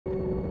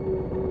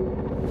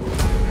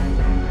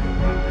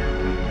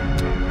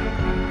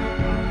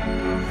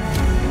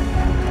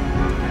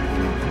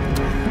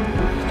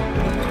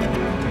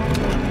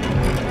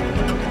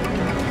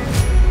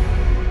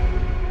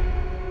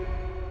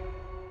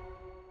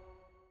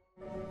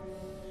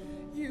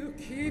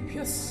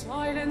Your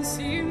silence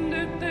in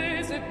the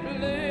desert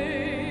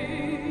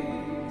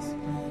blaze,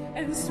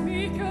 and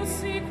speak your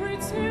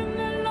secrets in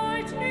the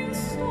lightning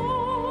storm.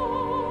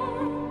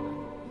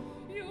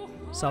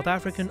 South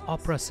African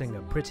opera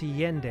singer Pretty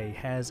Yende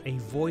has a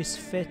voice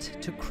fit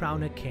to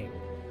crown a king.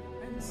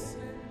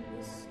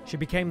 She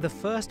became the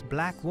first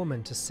black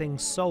woman to sing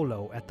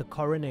solo at the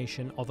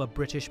coronation of a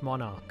British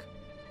monarch.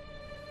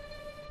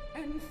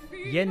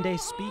 Yende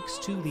speaks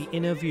to the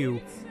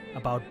InnerView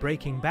about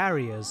breaking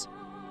barriers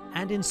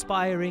and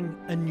inspiring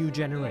a new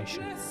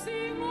generation.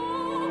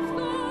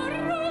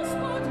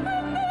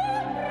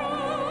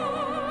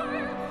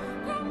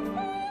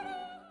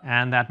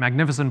 And that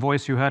magnificent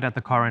voice you heard at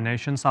the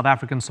coronation, South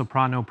African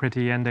soprano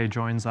Pretty Yende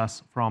joins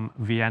us from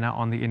Vienna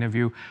on the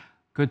InnerView.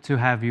 Good to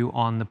have you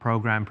on the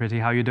program, Pretty.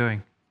 How are you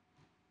doing?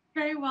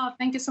 Very well.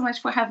 Thank you so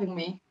much for having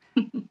me.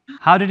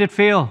 How did it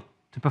feel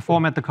to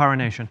perform at the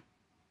coronation?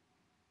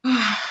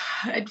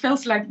 It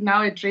feels like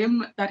now a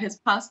dream that has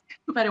passed,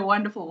 but a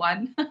wonderful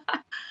one.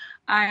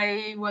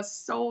 I was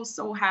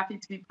so happy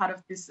to be part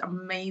of this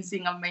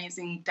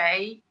amazing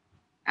day.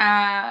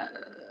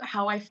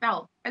 How I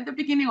felt at the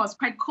beginning was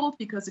quite cold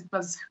because it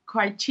was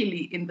quite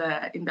chilly in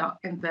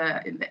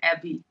the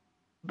abbey.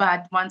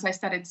 But once I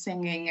started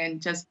singing and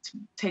just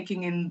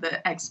taking in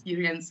the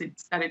experience, it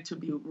started to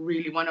be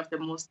really one of the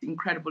most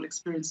incredible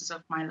experiences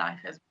of my life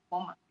as a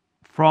performer.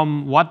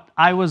 From what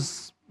I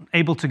was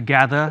able to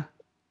gather,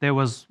 there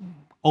was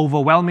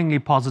overwhelmingly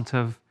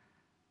positive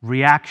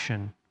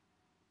reaction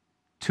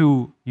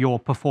to your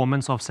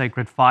performance of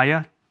Sacred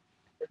Fire.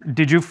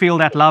 Did you feel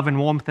that love and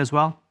warmth as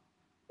well?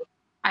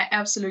 I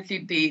absolutely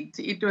did.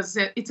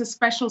 It's a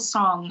special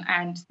song,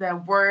 and the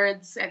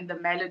words and the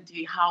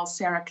melody, how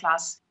Sarah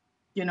Klass,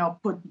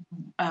 put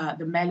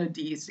the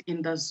melodies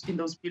in those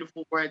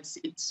beautiful words.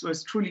 It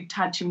was truly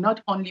touching,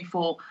 not only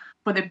for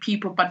the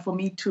people, but for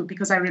me too,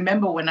 because I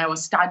remember when I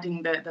was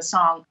studying the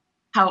song,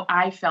 how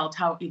I felt,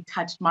 how it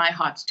touched my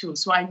heart too.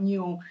 So I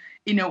knew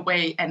in a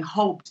way and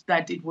hoped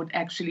that it would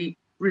actually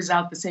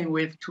result the same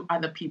way to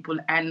other people.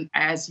 And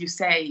as you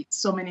say,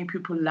 so many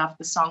people love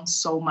the song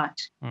so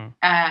much.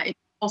 It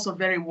also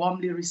very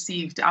warmly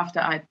received after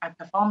I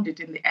performed it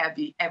in the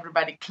Abbey.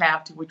 Everybody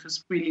clapped, which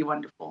was really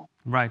wonderful.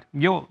 Right.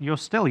 You're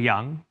still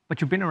young,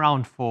 but you've been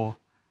around for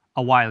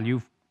a while.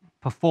 You've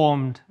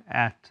performed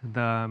at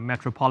the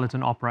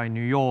Metropolitan Opera in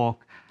New York,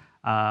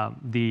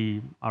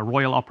 the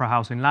Royal Opera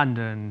House in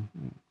London,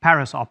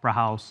 Paris Opera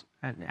House,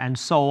 and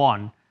so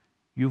on.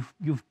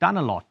 You've done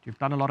a lot. You've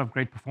done a lot of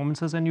great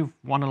performances, and you've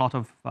won a lot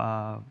of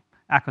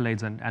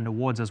accolades and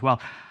awards as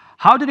well.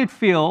 How did it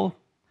feel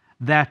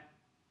that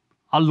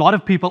a lot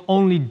of people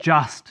only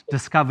just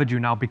discovered you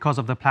now because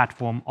of the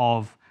platform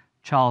of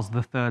Charles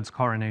III's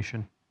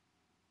coronation?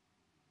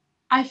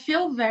 I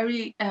feel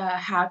very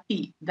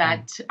happy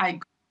that I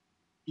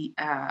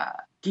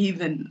got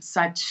given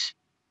such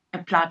a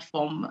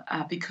platform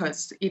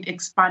because it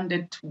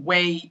expanded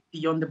way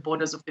beyond the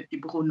borders of the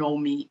people who know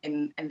me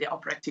in the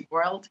operatic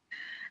world.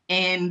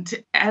 And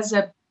as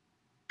a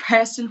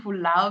person who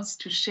loves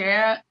to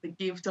share the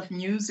gift of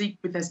music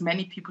with as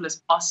many people as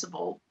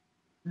possible,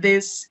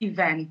 this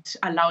event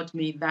allowed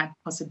me that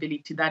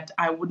possibility that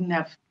I wouldn't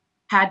have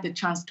had the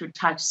chance to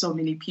touch so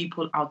many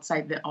people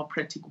outside the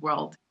operatic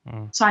world.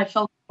 So I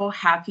felt so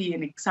happy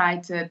and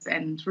excited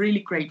and really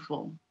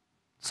grateful.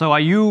 So are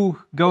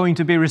you going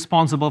to be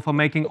responsible for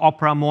making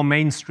opera more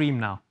mainstream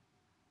now?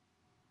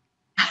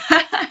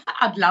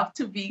 I'd love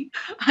to be.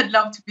 I'd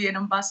love to be an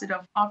ambassador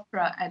of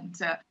opera, and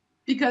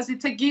because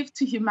it's a gift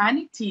to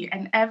humanity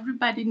and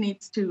everybody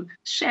needs to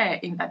share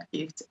in that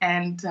gift.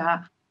 And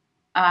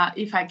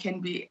if I can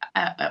be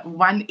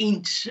 1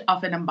 inch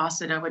of an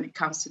ambassador when it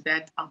comes to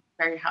that, I'm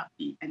very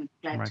happy and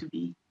glad to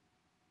be.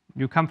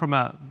 You come from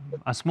a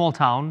small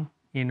town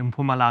in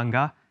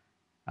Mpumalanga,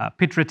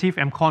 Piet Retief,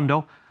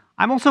 Mkhondo.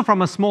 I'm also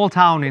from a small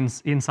town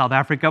in South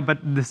Africa, but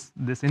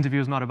this interview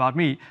is not about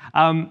me.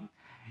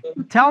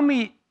 Tell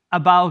me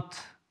about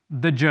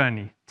the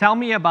journey. Tell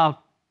me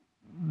about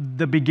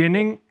the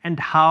beginning and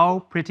how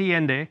Pretty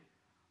Yende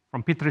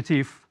from Piet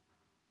Retief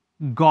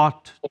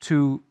got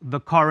to the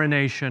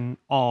coronation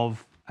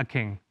of a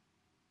king.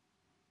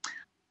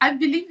 I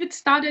believe it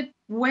started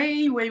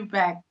way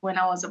back when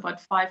I was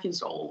about 5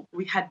 years old.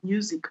 We had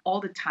music all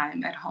the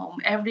time at home.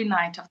 Every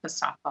night after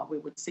supper, we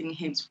would sing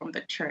hymns from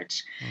the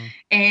church.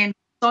 And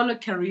solo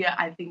career,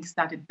 I think,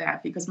 started there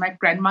because my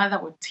grandmother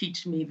would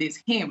teach me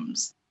these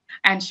hymns.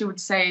 And she would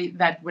say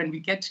that when we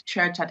get to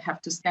church, I'd have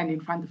to stand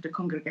in front of the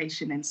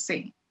congregation and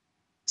sing.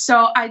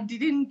 So I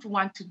didn't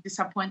want to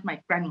disappoint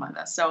my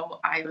grandmother. So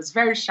I was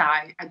very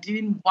shy. I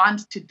didn't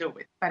want to do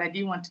it, but I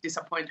didn't want to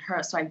disappoint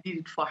her. So I did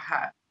it for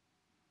her.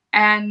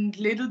 And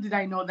little did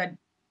I know that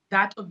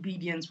that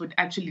obedience would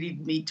actually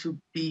lead me to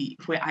be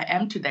where I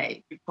am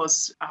today,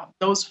 because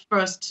those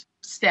first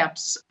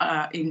steps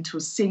into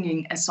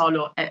singing a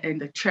solo in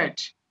the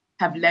church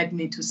have led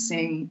me to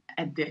sing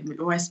at the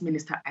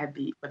Westminster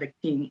Abbey for the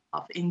King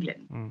of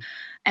England.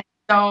 And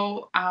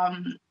so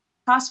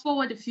fast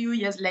forward a few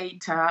years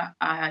later,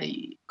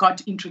 I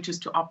got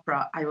introduced to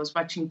opera. I was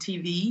watching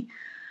TV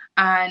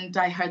And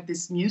I heard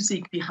this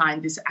music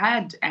behind this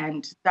ad,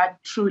 and that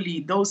truly,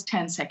 those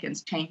 10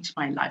 seconds changed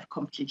my life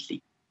completely.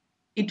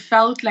 It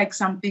felt like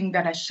something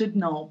that I should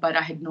know, but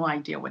I had no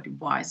idea what it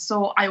was.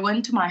 So I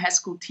went to my high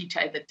school teacher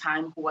at the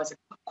time, who was a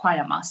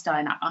choir master,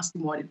 and I asked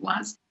him what it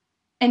was.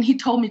 And he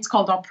told me it's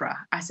called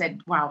opera. I said,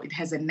 wow, it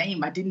has a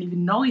name. I didn't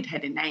even know it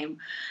had a name.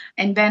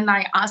 And then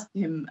I asked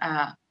him,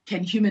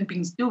 can human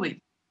beings do it?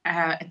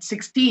 At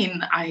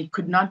 16, I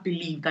could not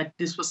believe that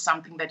this was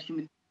something that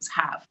human beings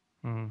have.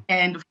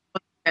 And of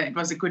course, it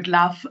was a good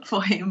laugh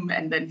for him.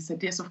 And then he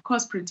said, yes, of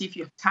course, Pretty, if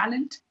you have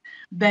talent,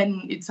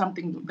 then it's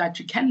something that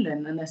you can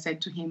learn. And I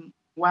said to him,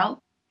 well,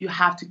 you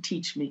have to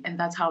teach me. And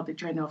that's how the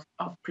journey of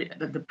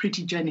the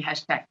Pretty Journey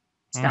hashtag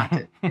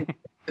started. Il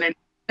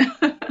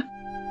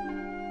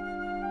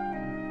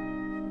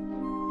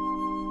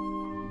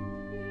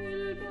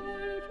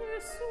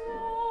dolce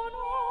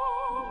suono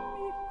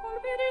mi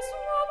colpi di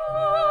sua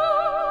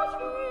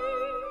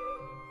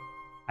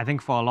voce. I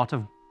think for a lot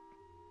of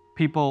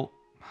people,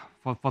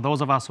 for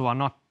those of us who are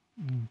not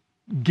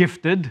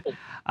gifted,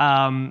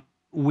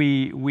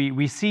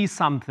 we see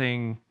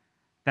something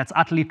that's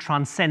utterly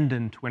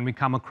transcendent when we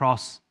come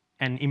across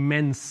an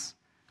immense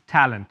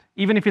talent.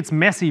 Even if it's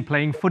Messi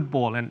playing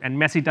football and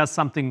Messi does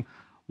something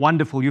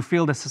wonderful, you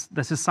feel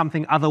this is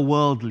something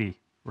otherworldly,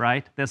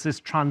 right? This is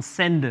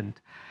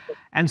transcendent.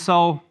 And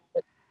so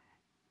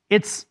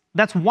that's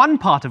one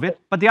part of it,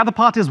 but the other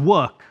part is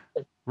work,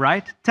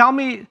 right? Tell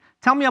me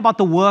about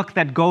the work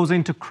that goes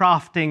into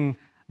crafting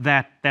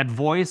that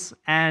voice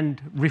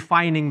and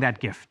refining that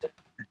gift.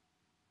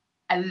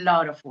 A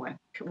lot of work.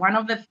 One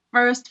of the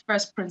first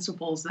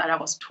principles that I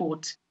was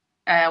taught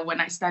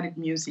when I studied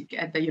music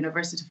at the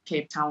University of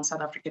Cape Town,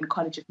 South African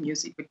College of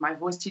Music, with my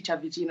voice teacher,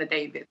 Virginia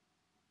David.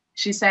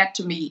 She said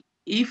to me,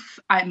 if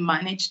I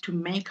manage to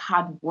make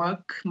hard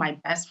work my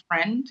best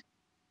friend,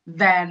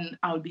 then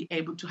I'll be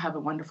able to have a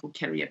wonderful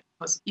career.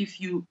 Because if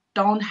you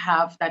don't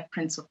have that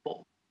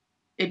principle,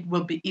 it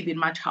will be even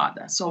much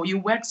harder. So you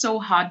work so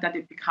hard that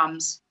it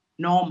becomes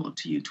normal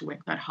to you to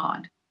work that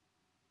hard.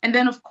 And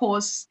then, of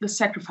course, the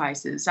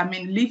sacrifices. I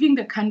mean, leaving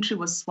the country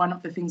was one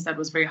of the things that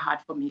was very hard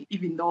for me,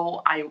 even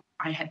though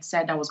I had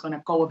said I was going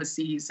to go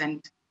overseas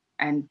and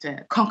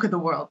conquer the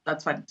world.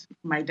 That's what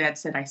my dad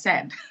said I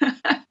said.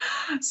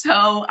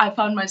 So I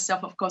found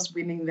myself, of course,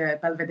 winning the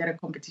Belvedere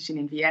competition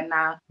in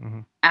Vienna,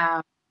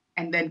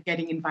 and then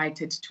getting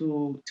invited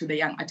to the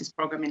Young Artist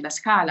Program in La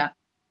Scala.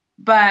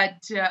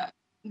 But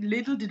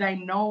little did I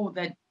know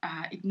that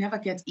it never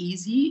gets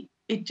easy.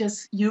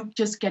 You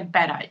just get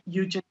better.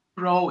 You just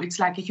grow. It's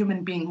like a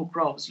human being who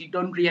grows. You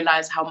don't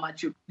realize how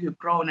much you've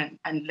grown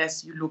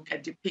unless you look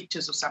at the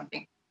pictures or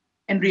something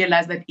and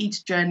realize that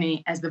each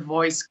journey, as the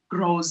voice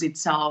grows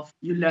itself,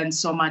 you learn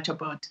so much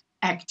about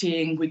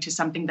acting, which is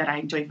something that I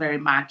enjoy very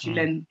much. You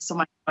learn so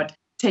much about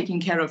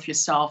taking care of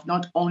yourself.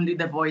 Not only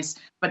the voice,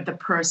 but the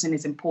person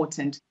is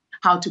important.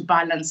 How to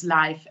balance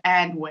life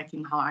and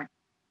working hard.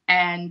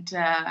 And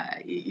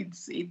it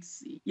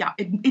seems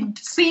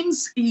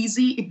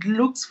easy. It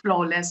looks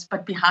flawless,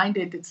 but behind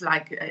it, it's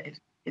like a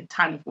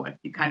ton of work.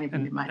 You can't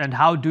even imagine. And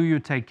how do you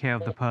take care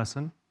of the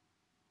person?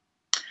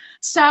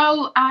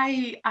 So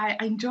I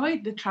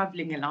enjoyed the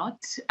traveling a lot,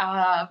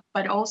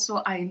 but also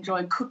I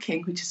enjoy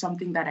cooking, which is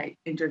something that I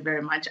enjoy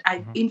very much.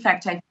 In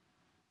fact,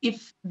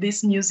 if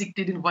this music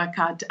didn't work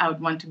out, I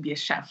would want to be a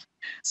chef.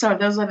 So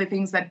those are the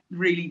things that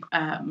really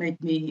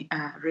make me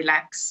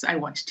relax. I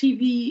watch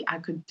TV. I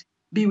could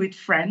be with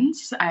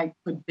friends. I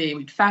could be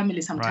with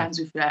family sometimes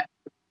if we're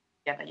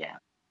together, yeah.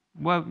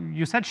 Well,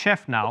 you said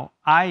chef now.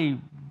 I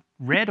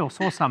read or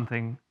saw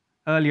something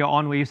earlier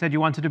on where you said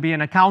you wanted to be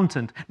an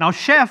accountant. Now,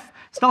 chef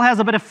still has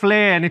a bit of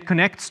flair and it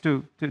connects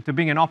to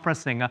being an opera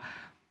singer.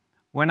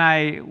 When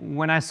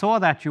I saw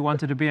that you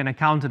wanted to be an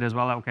accountant as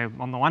well, okay,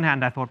 on the one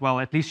hand, I thought, well,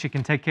 at least she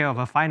can take care of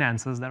her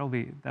finances. That'll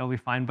be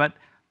fine. But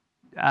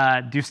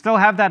do you still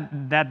have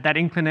that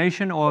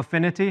inclination or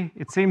affinity?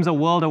 It seems a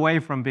world away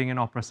from being an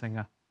opera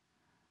singer.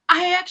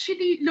 I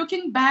actually,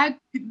 looking back,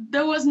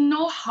 there was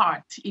no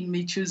heart in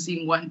me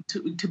choosing one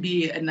to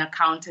be an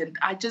accountant.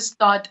 I just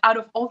thought out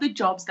of all the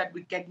jobs that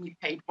would get me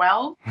paid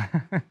well,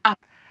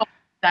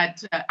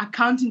 that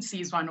accountancy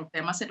is one of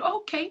them. I said,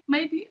 okay,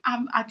 maybe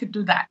I could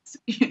do that.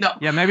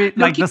 Yeah, maybe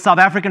like the South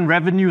African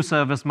Revenue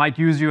Service might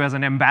use you as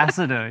an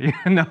ambassador.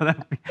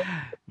 That'd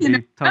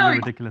be totally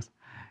ridiculous.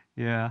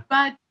 Yeah.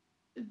 But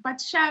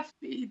chef,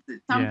 it's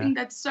something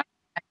that's.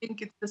 I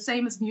think it's the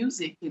same as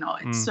music,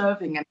 it's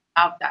serving, and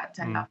I love that.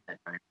 I love that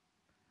very much.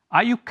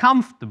 Are you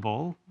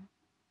comfortable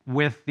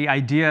with the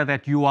idea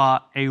that you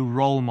are a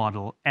role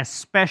model,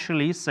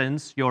 especially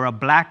since you're a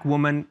black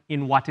woman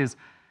in what is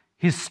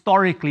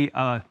historically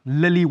a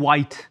lily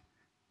white,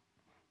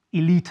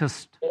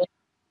 elitist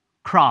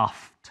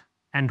craft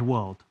and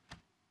world?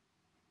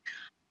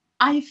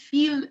 I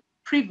feel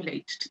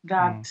privileged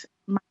that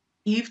my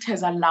gift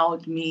has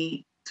allowed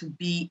me to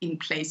be in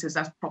places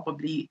that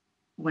probably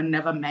were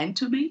never meant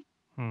to be.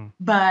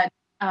 But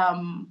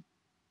and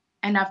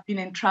I've been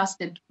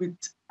entrusted with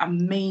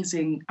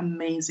amazing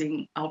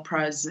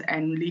operas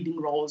and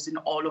leading roles in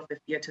all of the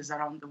theaters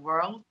around the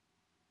world.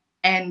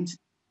 And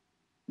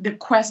the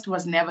quest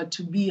was never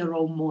to be a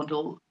role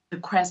model. The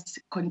quest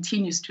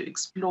continues to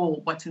explore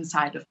what's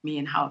inside of me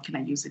and how can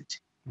I use it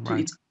to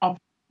its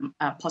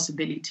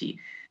possibility.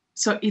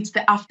 So it's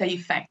the after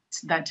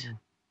effects that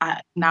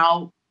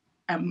now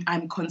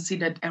I'm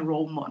considered a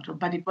role model,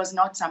 but it was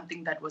not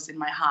something that was in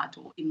my heart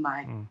or in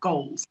my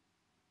goals.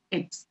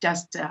 It's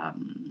just a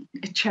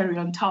cherry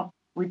on top,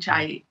 which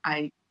I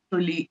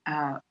truly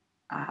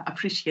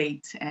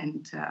appreciate,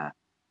 and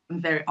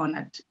I'm very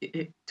honored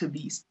to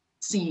be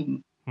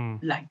seen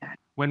like that.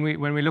 When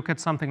we look at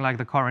something like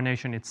the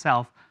Coronation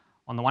itself,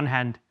 on the one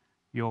hand,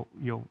 you're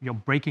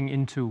breaking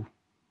into,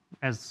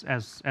 as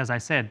I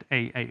said,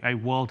 a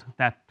world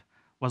that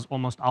was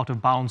almost out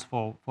of bounds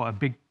for a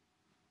big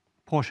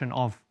portion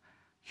of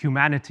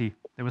humanity.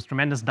 There was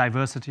tremendous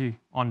diversity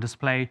on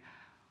display.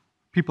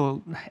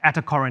 People at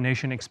a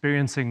coronation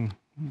experiencing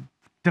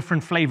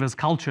different flavors,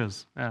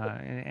 cultures,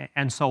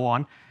 and so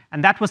on.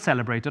 And that was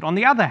celebrated. On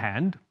the other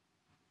hand,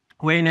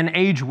 we're in an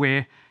age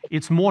where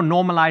it's more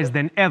normalized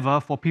than ever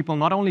for people,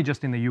 not only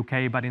just in the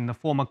UK, but in the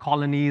former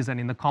colonies and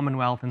in the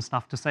Commonwealth and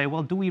stuff, to say,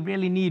 well, do we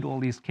really need all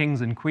these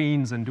kings and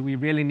queens? And do we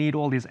really need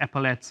all these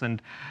epaulets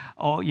and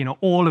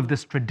all of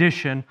this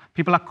tradition?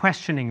 People are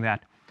questioning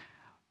that.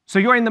 So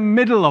you're in the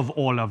middle of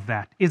all of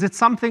that. Is it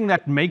something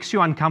that makes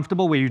you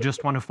uncomfortable, where you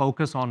just want to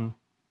focus on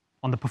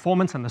the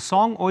performance and the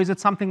song? Or is it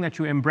something that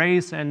you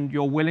embrace and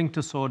you're willing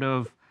to sort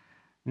of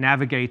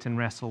navigate and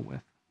wrestle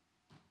with?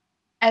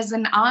 As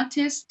an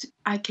artist,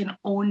 I can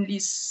only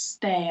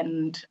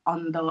stand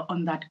on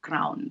that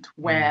ground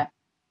where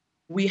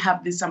we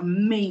have this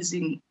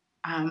amazing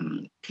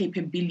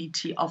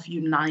capability of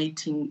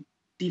uniting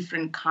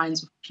different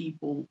kinds of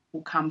people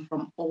who come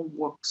from all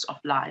walks of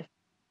life.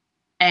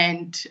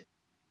 And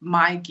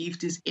my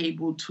gift is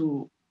able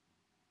to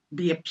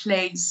be a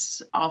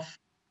place of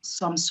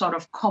some sort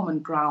of common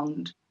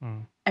ground,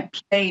 a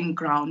plain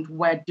ground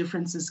where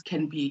differences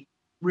can be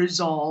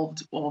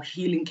resolved or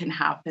healing can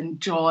happen.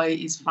 Joy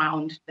is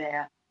found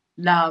there.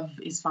 Love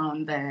is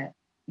found there.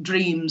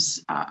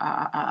 Dreams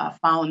are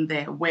found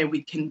there, where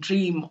we can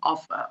dream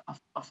of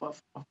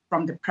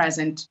from the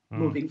present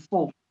moving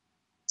forward.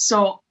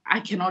 So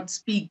I cannot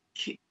speak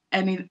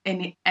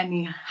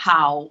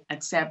anyhow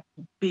except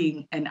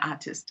being an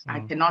artist. I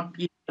cannot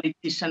be a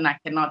politician. I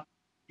cannot,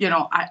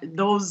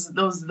 those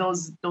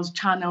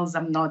channels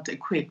I'm not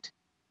equipped.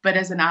 But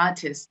as an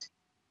artist,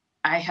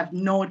 I have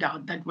no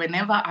doubt that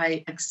whenever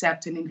I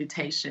accept an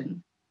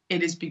invitation,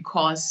 it is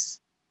because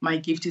my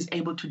gift is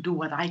able to do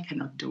what I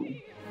cannot do.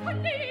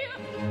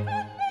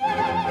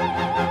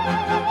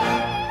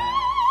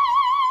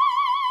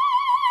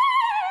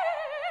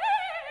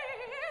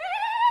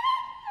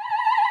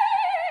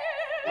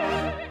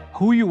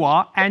 Who you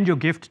are and your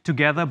gift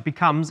together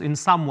becomes, in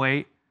some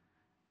way,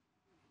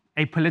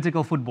 a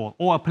political football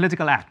or a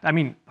political act. I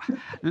mean,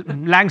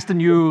 Langston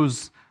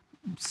Hughes,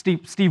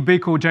 Steve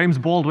Biko, James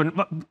Baldwin,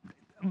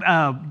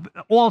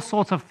 all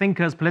sorts of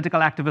thinkers,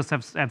 political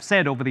activists have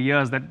said over the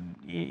years that,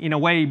 in a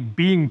way,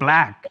 being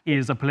black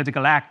is a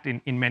political act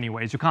in many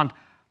ways. You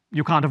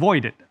can't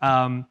avoid it.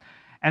 And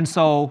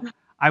so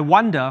I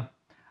wonder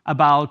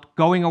about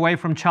going away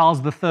from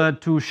Charles III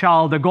to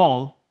Charles de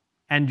Gaulle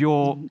and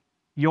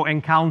your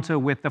encounter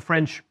with the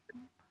French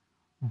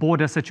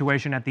border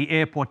situation at the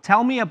airport.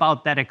 Tell me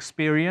about that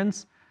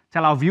experience.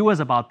 Tell our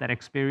viewers about that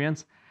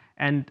experience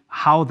and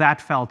how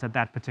that felt at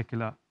that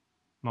particular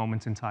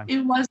moment in time.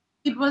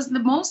 It was the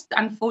most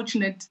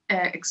unfortunate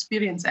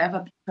experience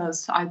ever,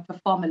 because I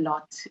perform a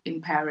lot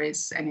in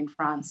Paris and in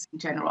France in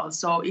general.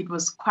 So it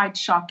was quite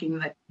shocking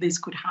that this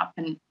could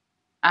happen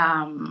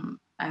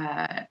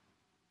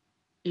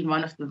in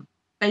one of the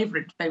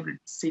favorite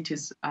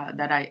cities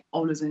that I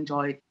always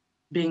enjoy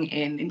being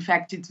in. In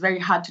fact, it's very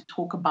hard to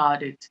talk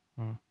about it,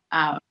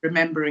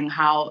 remembering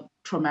how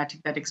traumatic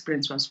that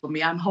experience was for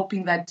me. I'm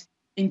hoping that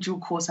in due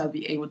course I'll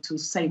be able to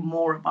say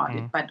more about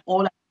it. But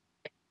all I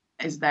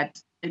know is that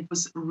it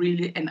was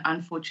really an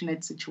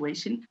unfortunate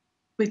situation,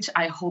 which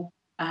I hope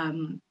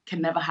can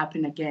never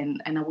happen again.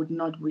 And I would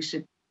not wish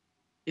it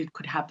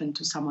could happen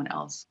to someone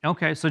else.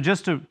 Okay, so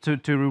just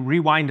to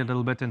rewind a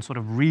little bit and sort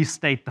of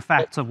restate the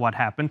facts of what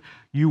happened.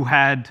 You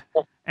had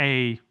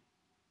a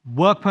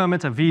work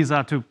permit, a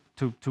visa to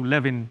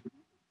live in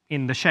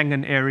the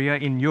Schengen area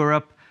in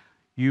Europe.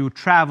 You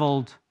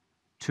traveled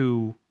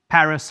to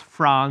Paris,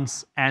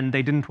 France, and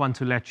they didn't want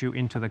to let you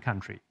into the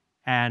country.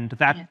 And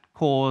that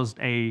caused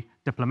a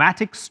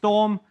diplomatic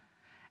storm.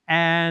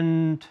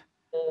 And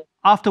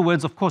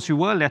afterwards, of course, you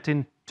were let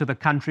into the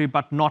country,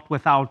 but not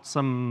without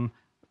some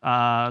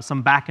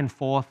back and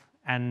forth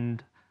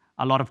and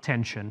a lot of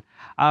tension.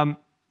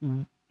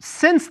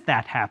 Since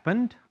that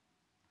happened,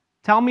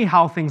 tell me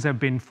how things have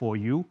been for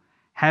you.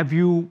 Have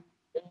you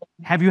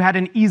had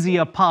an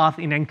easier path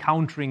in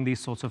encountering these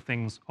sorts of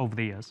things over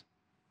the years?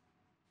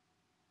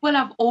 Well,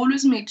 I've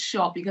always made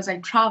sure, because I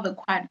travel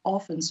quite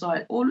often, so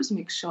I always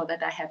make sure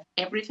that I have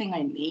everything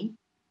I need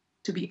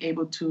to be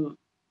able to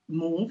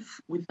move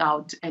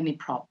without any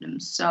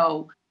problems.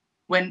 So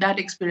when that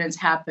experience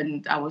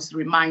happened, I was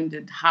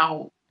reminded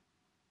how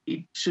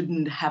it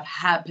shouldn't have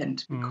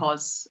happened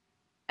because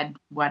I had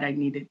what I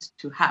needed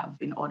to have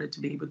in order to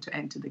be able to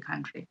enter the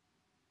country.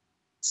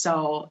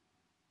 So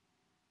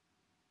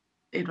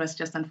it was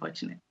just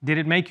unfortunate. Did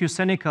it make you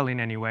cynical in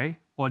any way,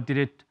 or did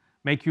it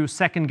make you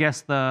second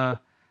guess the,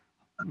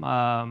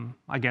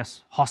 I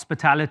guess,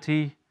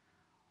 hospitality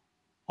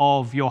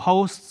of your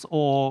hosts,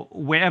 or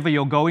wherever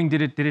you're going?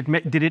 Did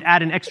it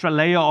add an extra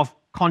layer of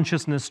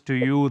consciousness to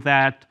you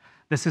that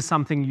this is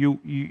something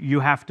you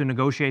have to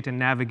negotiate and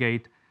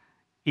navigate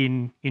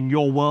in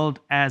your world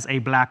as a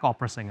Black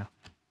opera singer?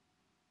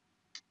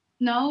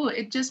 No,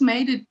 it just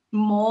made it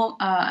more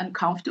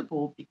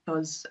uncomfortable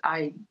because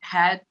I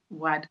had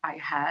what I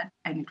had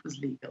and it was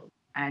legal.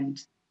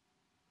 And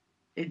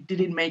it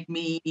didn't make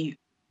me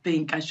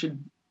think I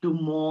should do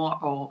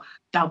more or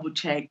double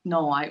check.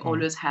 No, I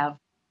always have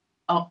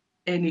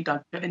any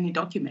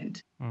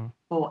document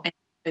or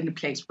any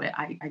place where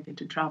I get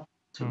to travel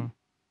to.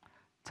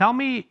 Tell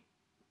me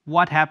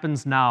what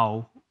happens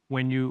now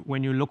when you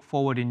look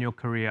forward in your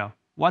career.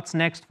 What's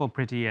next for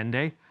Pretty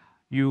Yende?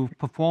 You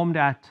performed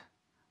at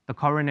the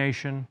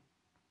coronation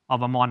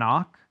of a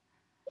monarch,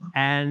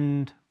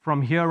 and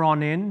from here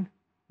on in,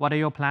 what are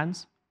your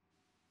plans?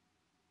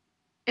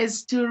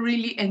 Is to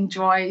really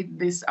enjoy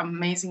this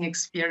amazing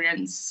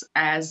experience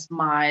as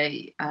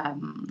my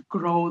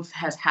growth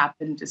has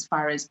happened as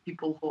far as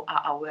people who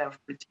are aware of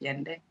Pretty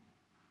Yende,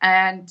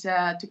 and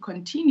to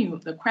continue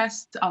the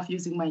quest of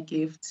using my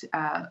gift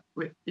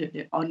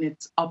on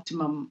its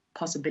optimum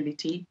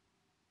possibility.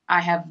 I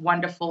have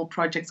wonderful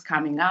projects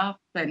coming up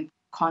and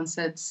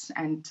concerts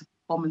and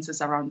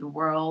performances around the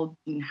world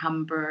in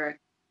Hamburg,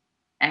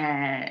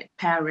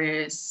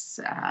 Paris.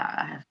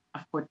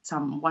 I've got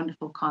some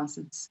wonderful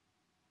concerts.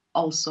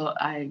 Also,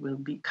 I will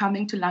be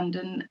coming to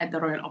London at the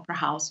Royal Opera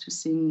House to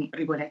sing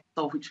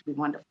Rigoletto, which will be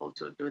wonderful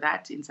to do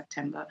that in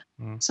September.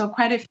 So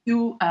quite a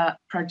few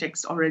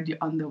projects already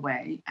on the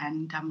way.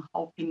 And I'm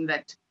hoping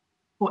that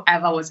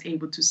whoever was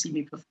able to see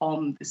me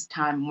perform this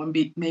time,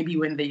 maybe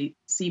when they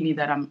see me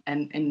that I'm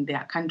in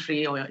their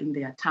country or in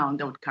their town,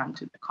 they would come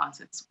to the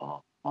concerts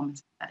or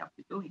performances that I'll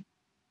be doing.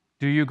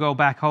 Do you go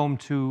back home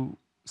to...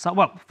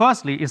 well,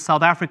 firstly, is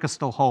South Africa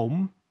still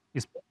home?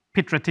 Is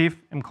Piet Retief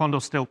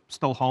Mkhondo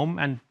still home?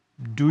 And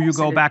do you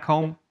go back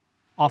home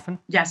often?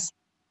 Yes,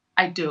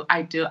 I do.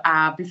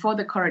 Before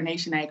the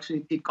coronation, I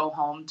actually did go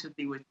home to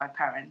be with my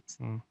parents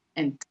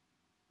and,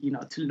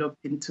 to look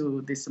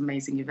into this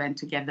amazing event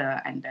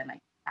together, and then I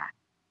get back.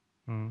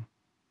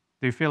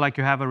 Do you feel like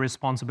you have a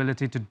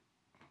responsibility to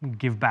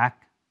give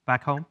back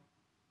home?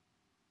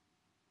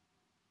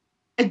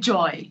 A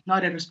joy,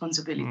 not a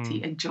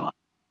responsibility,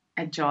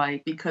 a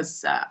joy,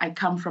 because I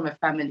come from a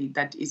family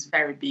that is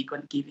very big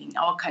on giving.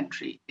 Our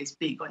country is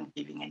big on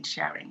giving and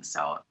sharing.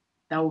 So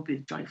that would be a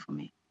joy for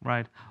me.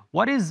 Right.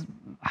 What is,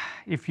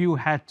 if you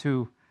had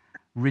to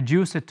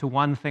reduce it to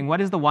one thing,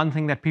 what is the one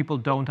thing that people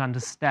don't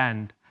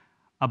understand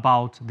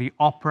about the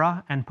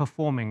opera and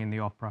performing in the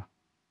opera?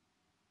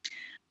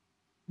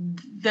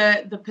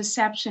 The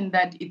perception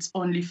that it's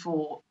only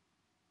for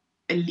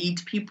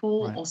elite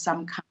people or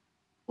some kind of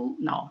people.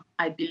 No,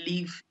 I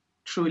believe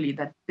truly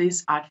that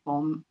this art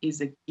form is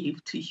a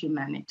gift to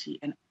humanity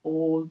and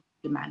all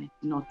humanity,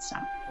 not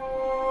some.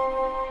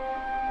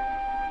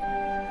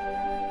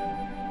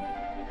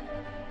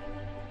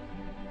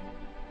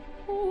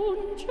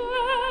 Un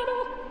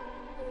cielo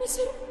mi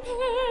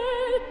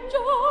serpeggia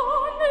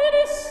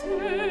di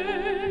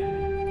sé.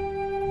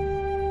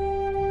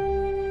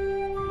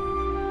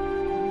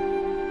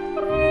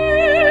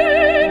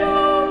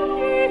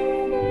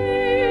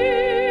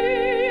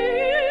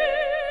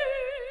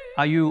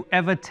 Are you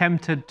ever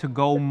tempted to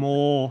go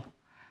more,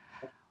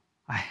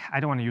 I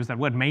don't want to use that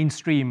word,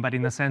 mainstream, but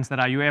in the sense that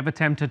are you ever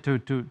tempted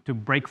to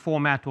break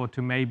format or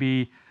to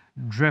maybe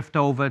drift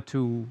over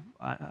to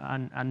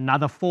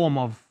another form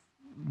of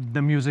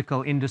the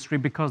musical industry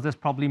because there's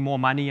probably more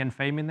money and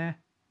fame in there?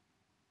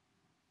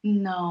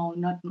 No,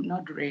 not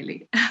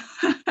really.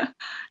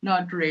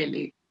 Not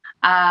really.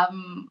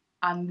 I'm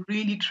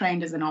really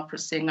trained as an opera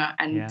singer,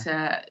 and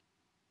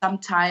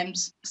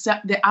sometimes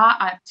there are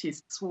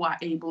artists who are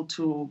able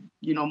to,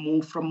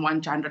 move from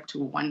one genre to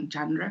one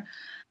genre,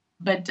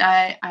 but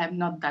I am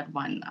not that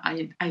one.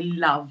 I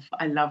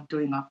love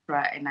doing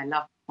opera and I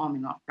love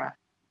performing opera.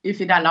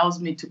 If it allows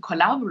me to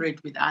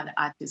collaborate with other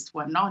artists who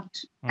are not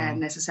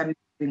necessarily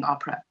doing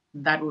opera,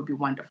 that would be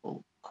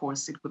wonderful. Of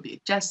course, it could be a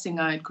jazz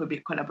singer, it could be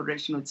a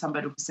collaboration with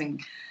somebody who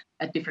sings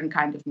a different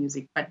kind of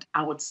music, but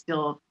I would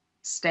still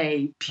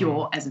stay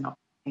pure as an opera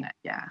singer.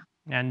 Yeah.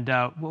 And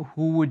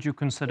who would you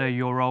consider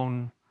your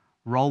own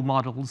role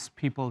models,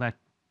 people that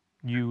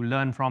you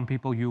learn from,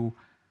 people you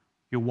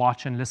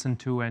watch and listen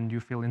to and you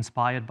feel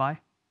inspired by?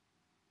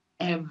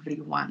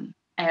 Everyone,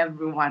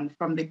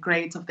 from the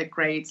greats of the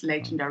greats,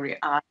 legendary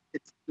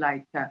artists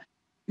like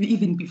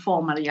even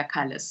before Maria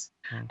Callas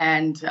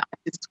and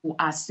artists who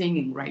are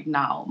singing right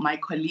now. My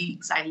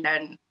colleagues, I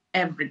learn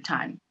every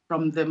time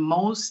from the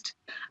most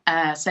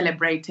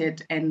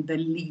celebrated and the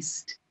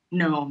least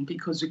known,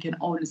 because we can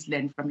always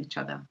learn from each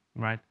other.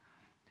 Right.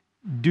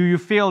 Do you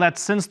feel that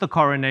since the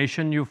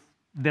coronation, you've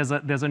there's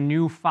a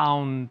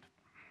newfound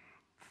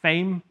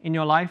fame in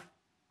your life?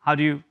 How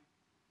do you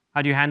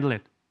handle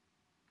it?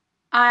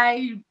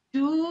 I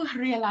do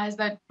realize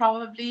that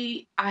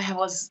probably I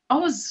was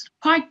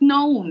quite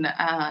known,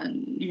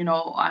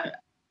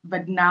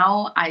 but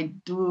now I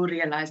do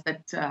realize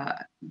that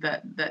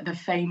the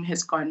fame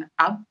has gone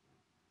up.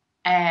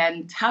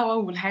 And how I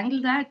will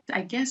handle that,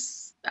 I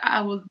guess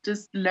I will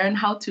just learn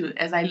how to,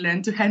 as I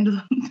learned to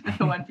handle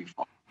the one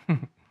before.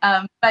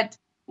 But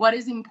what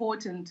is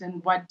important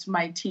and what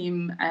my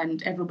team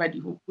and everybody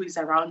who is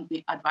around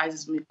me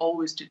advises me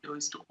always to do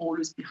is to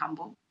always be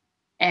humble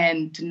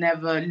and to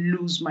never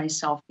lose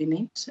myself in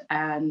it.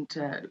 And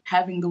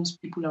having those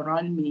people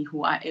around me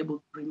who are able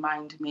to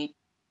remind me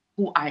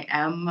who I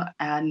am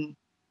and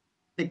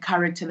the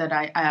character that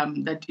I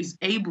am, that is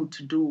able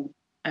to do,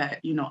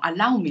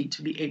 allow me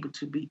to be able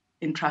to be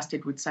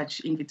entrusted with such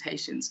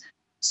invitations.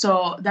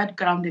 So that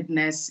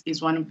groundedness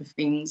is one of the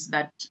things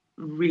that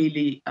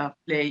really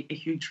play a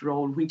huge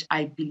role, which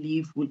I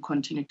believe will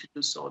continue to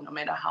do so, no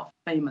matter how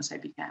famous I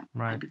become.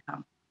 Right.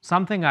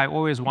 Something I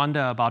always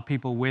wonder about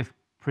people with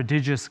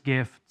prodigious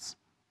gifts,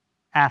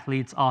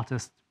 athletes,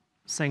 artists,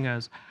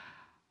 singers.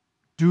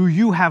 Do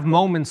you have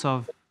moments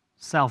of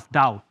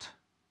self-doubt,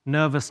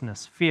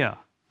 nervousness, fear?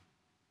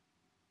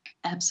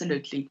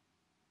 Absolutely.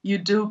 You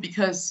do,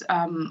 because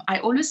I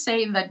always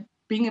say that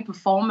being a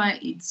performer,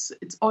 it's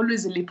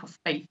always a leap of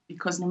faith,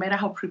 because no matter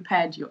how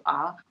prepared you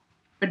are,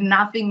 but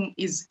nothing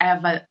is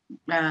ever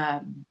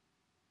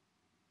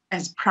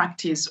as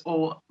practiced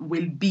or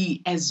will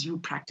be as you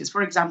practice.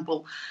 For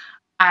example,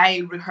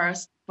 I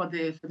rehearsed for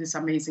this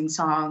amazing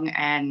song,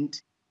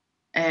 and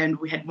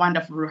we had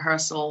wonderful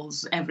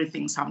rehearsals,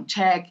 everything sound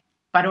check.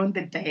 But on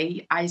the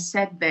day, I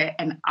sat there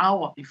an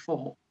hour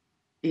before,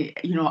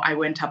 I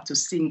went up to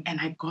sing,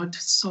 and I got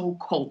so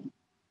cold.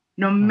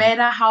 No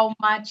matter how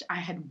much I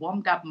had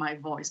warmed up my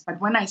voice, but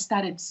when I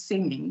started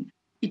singing,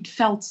 it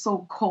felt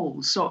so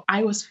cold. So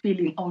I was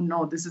feeling, oh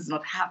no, this is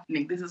not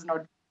happening. This is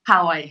not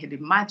how I had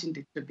imagined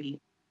it to be.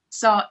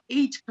 So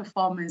each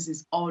performance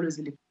is always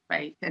a leap of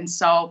faith. And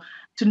so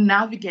to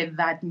navigate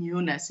that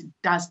newness, it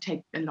does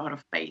take a lot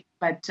of faith.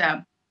 But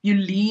you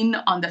lean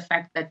on the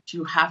fact that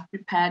you have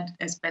prepared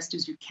as best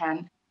as you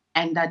can,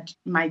 and that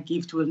my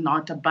gift will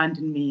not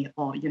abandon me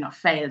or,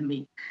 fail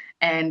me.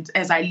 And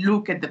as I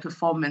look at the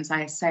performance,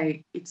 I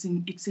say, it's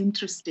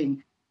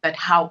interesting that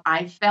how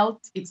I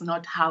felt, it's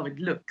not how it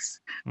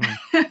looks.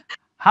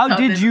 How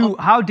did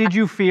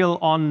you feel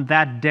on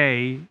that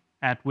day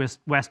at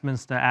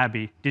Westminster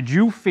Abbey? Did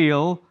you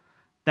feel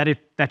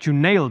that you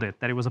nailed it,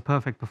 that it was a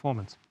perfect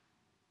performance?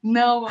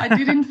 No, I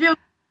didn't feel.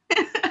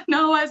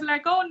 No, I was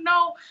like, oh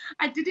no,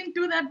 I didn't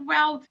do that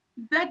well.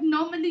 That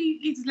normally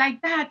is like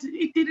that.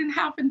 It didn't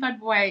happen that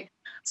way.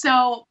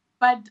 So,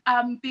 but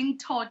I'm being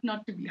taught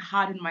not to be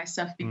hard on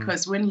myself,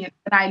 because when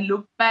I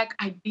look back,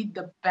 I did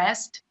the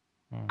best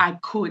I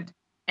could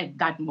at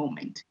that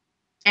moment.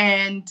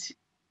 And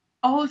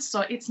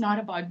also, it's not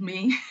about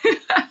me.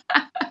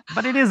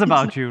 But it is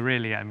about you,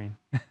 really, I mean.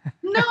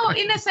 No,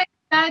 in a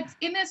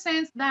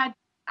sense that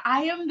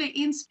I am the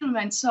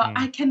instrument, so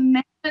I can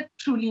never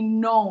truly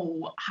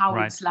know how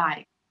it's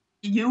like.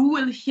 You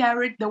will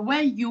hear it, the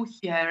way you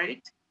hear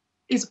it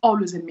is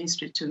always a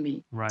mystery to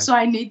me. Right. So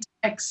I need to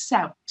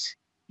accept,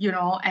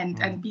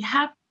 and be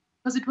happy,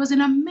 because it was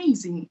an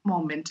amazing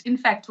moment. In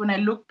fact, when I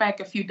look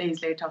back a few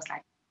days later, I was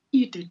like,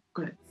 you did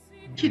good.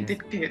 You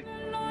did good.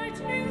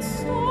 Lightning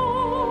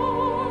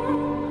storm,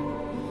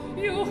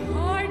 you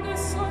hide the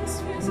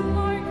sun's face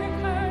like a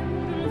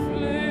candle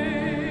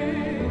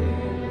flame,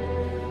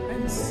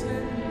 and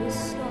send the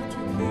star to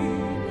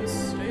keep a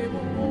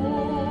stable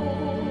warm,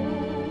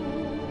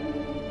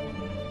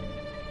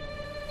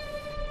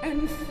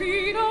 and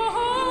feed our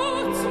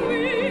hearts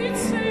with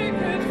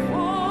sacred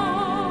fire,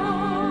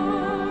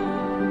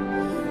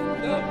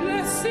 the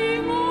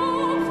blessing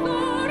of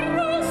the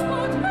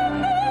rosebud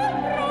and the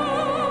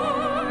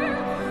bride,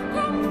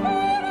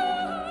 comfort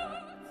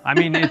us. I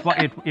mean,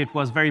 it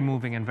was very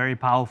moving and very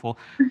powerful.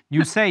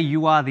 You say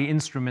you are the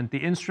instrument. The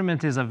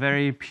instrument is a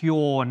very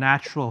pure,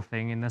 natural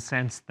thing, in the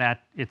sense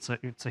that it's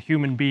a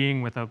human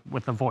being with a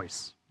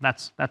voice.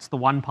 That's the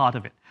one part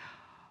of it.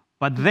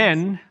 But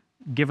then,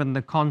 given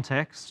the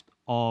context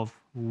of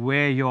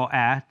where you're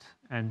at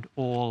and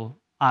all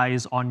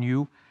eyes on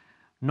you,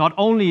 not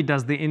only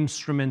does the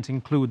instrument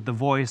include the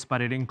voice,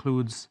 but it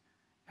includes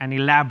an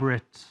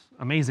elaborate,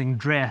 amazing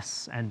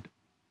dress and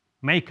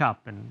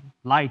makeup and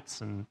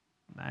lights and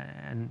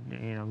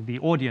the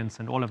audience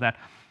and all of that.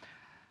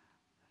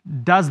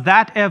 Does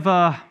that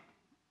ever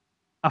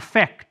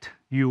affect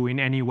you in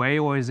any way,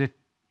 or is it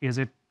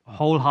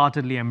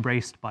wholeheartedly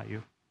embraced by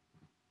you?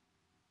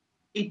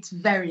 It's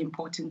very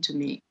important to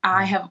me.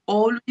 I have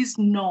always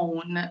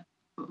known,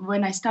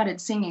 when I started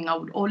singing, I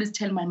would always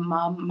tell my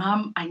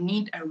mom, I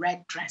need a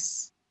red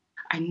dress.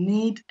 I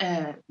need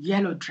a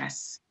yellow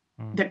dress.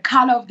 The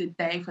color of the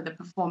day for the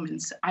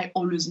performance, I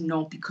always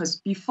know, because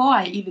before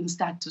I even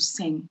start to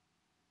sing,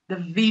 the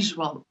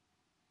visual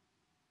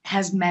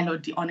has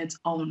melody on its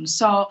own.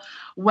 So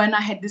when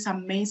I had this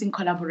amazing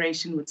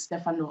collaboration with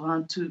Stéphane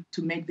Laurent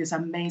to make this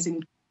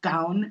amazing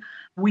gown,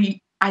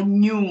 I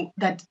knew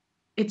that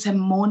it's a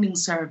morning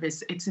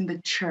service. It's in the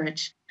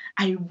church.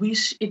 I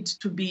wish it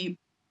to be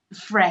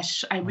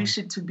fresh. I wish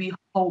it to be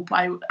hope.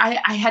 I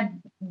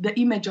had the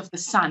image of the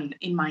sun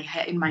in my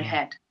head,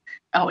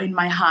 or in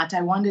my heart.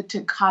 I wanted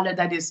a color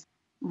that is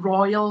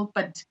royal,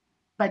 but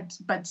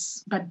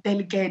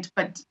delicate,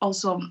 but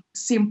also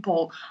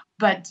simple,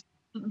 but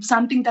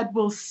something that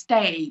will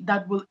stay,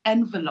 that will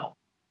envelope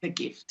the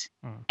gift.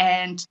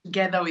 And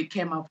together we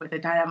came up with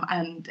it.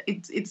 And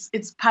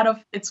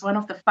it's one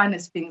of the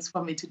funnest things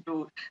for me to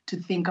do, to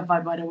think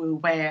about what I will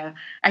wear.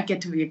 I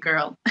get to be a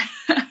girl.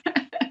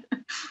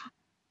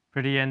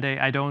 Pretty Yende,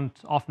 I don't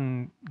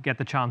often get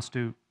the chance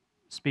to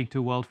speak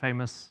to world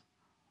famous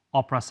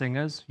opera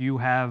singers. You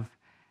have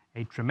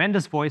a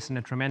tremendous voice and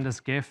a tremendous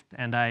gift,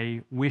 and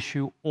I wish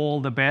you all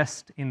the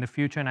best in the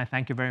future, and I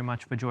thank you very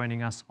much for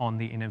joining us on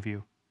the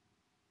InnerView.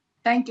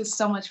 Thank you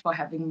so much for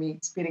having me.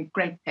 It's been a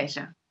great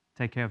pleasure.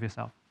 Take care of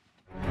yourself.